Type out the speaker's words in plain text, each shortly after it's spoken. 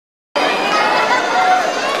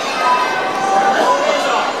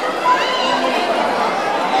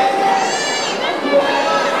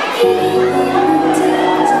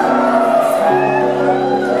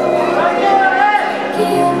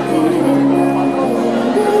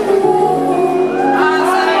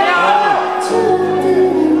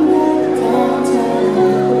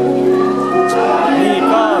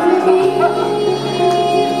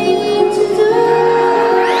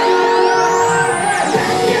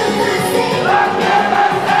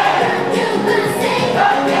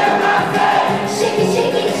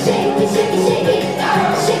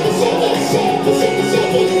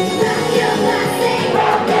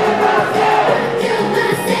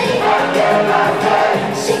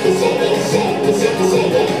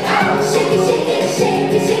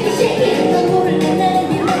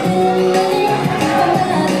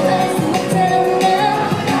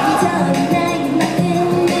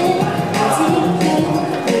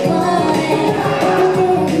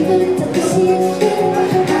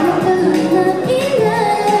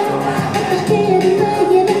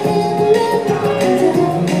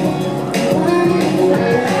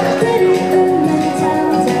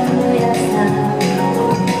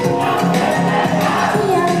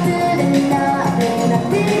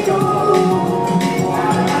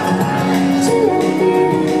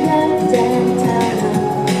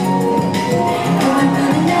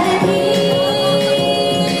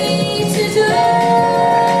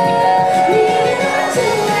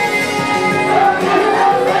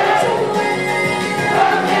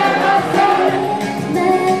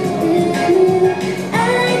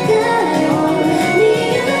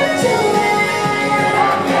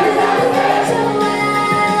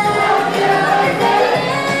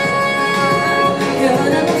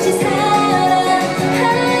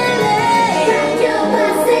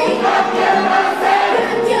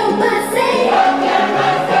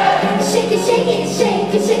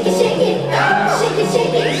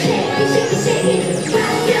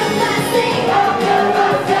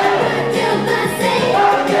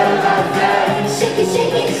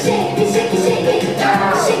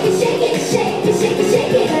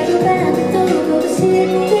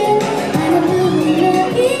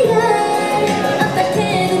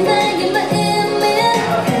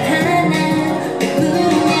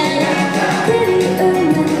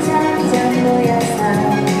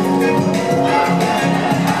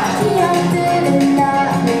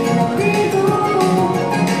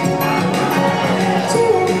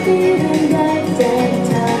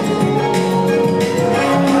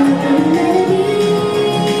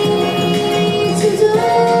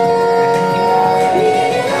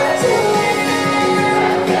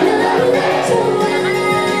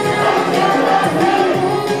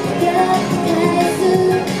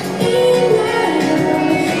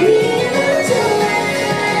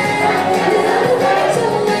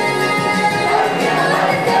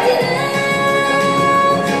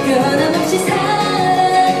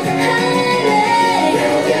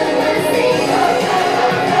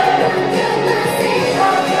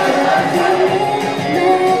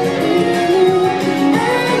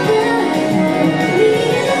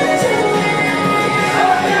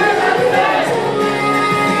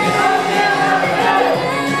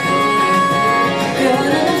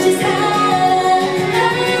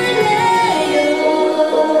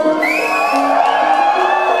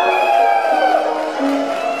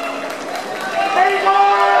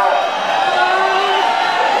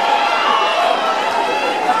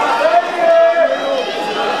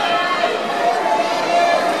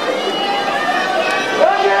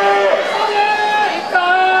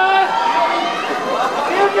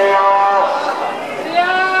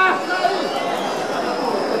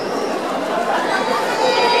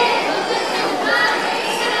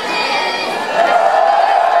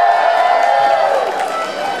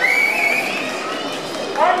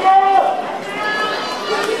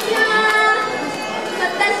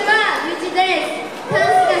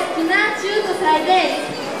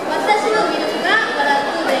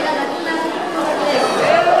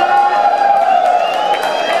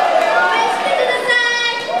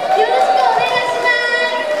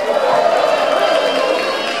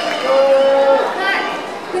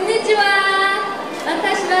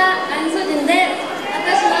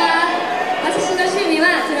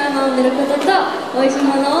飲んでることと美味しい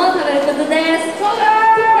ものを食べることです。特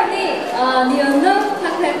に日本のた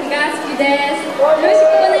こ焼きが好きです。よろし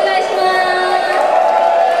くお願いします。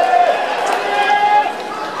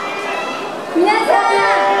皆さん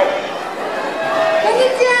こんに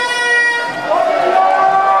ちは。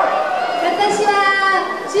私は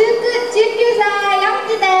19歳4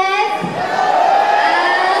期です。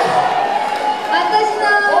私の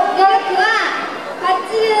魅力は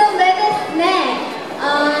80目ですね。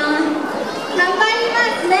頑張りま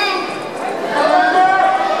すね。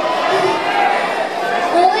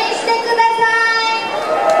応援してください。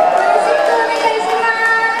よろしくお願いしま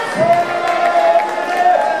す。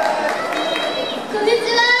こんにち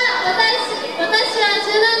は。私は17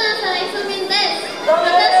歳イソミンです。私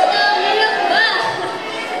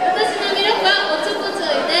の魅力はおちょこちょ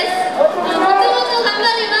いです。もっともっと頑張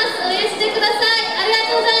ります。応援してください。ありが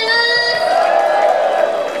とうございます。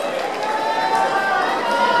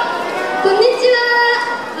こんにちは。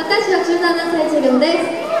私は17歳チェゲンです。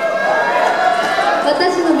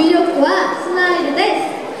私の魅力はスマイルで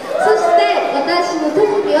す。そして私の特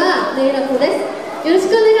技はネイラコです。よろし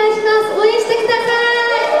くお願いします。応援してください。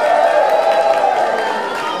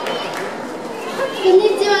こん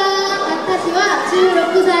にちは。私は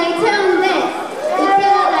16歳チェヨンです。歌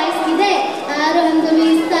が大好きで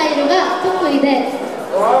R&B スタイルが得意です。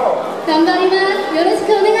頑張ります。よろし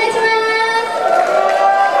くお願いします。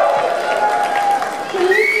こん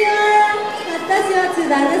にちは。私は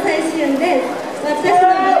17歳シウンです。私の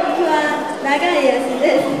魅力は長い足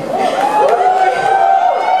です。